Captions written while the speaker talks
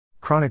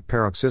Chronic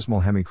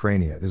paroxysmal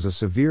hemicrania is a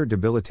severe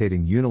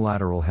debilitating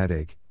unilateral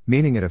headache,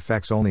 meaning it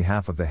affects only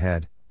half of the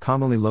head,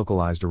 commonly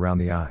localized around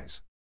the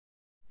eyes.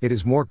 It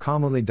is more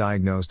commonly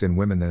diagnosed in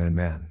women than in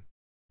men.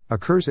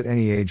 Occurs at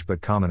any age but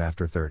common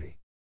after 30.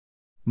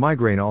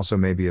 Migraine also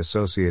may be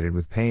associated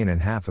with pain in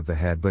half of the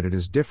head, but it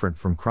is different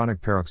from chronic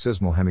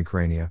paroxysmal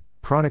hemicrania.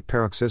 Chronic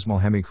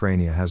paroxysmal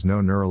hemicrania has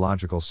no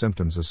neurological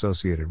symptoms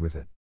associated with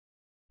it.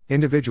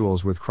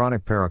 Individuals with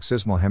chronic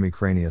paroxysmal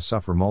hemicrania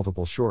suffer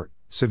multiple short,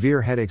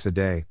 severe headaches a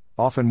day,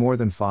 often more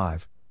than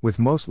 5, with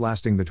most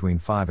lasting between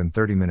 5 and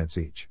 30 minutes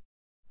each.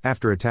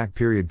 After attack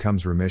period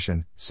comes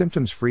remission,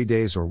 symptoms-free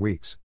days or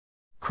weeks.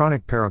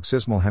 Chronic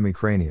paroxysmal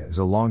hemicrania is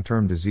a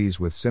long-term disease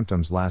with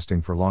symptoms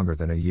lasting for longer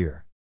than a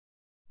year.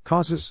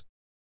 Causes.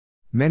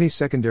 Many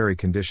secondary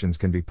conditions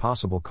can be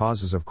possible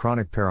causes of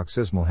chronic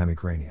paroxysmal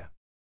hemicrania.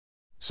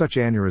 Such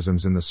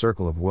aneurysms in the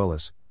circle of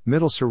Willis,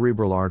 middle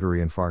cerebral artery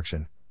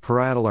infarction,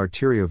 parietal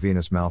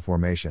arteriovenous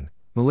malformation,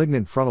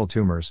 malignant frontal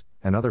tumors,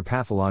 and other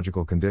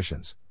pathological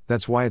conditions.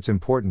 That's why it's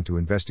important to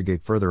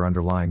investigate further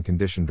underlying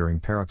condition during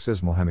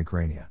paroxysmal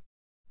hemicrania.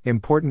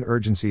 Important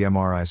urgency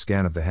MRI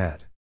scan of the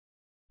head.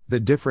 The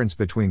difference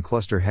between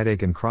cluster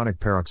headache and chronic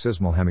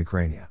paroxysmal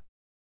hemicrania.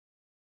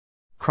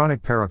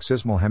 Chronic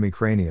paroxysmal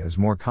hemicrania is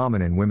more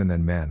common in women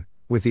than men,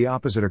 with the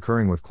opposite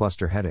occurring with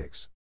cluster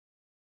headaches.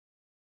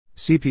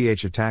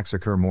 CPH attacks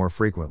occur more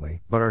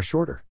frequently, but are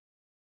shorter.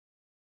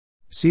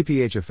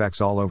 CPH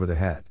affects all over the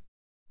head.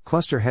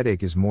 Cluster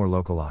headache is more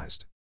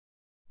localized.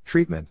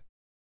 Treatment.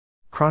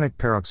 Chronic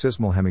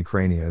paroxysmal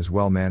hemicrania is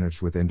well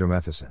managed with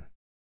indomethacin.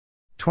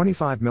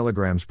 25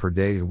 mg per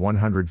day to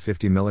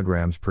 150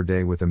 mg per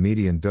day with a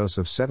median dose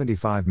of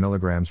 75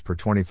 mg per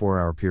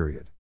 24-hour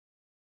period.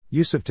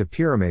 Use of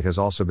topiramate has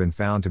also been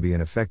found to be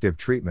an effective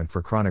treatment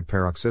for chronic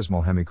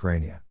paroxysmal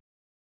hemicrania.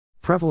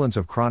 Prevalence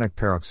of chronic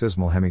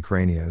paroxysmal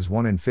hemicrania is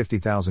 1 in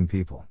 50,000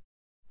 people,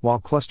 while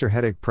cluster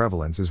headache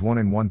prevalence is 1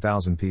 in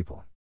 1,000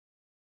 people.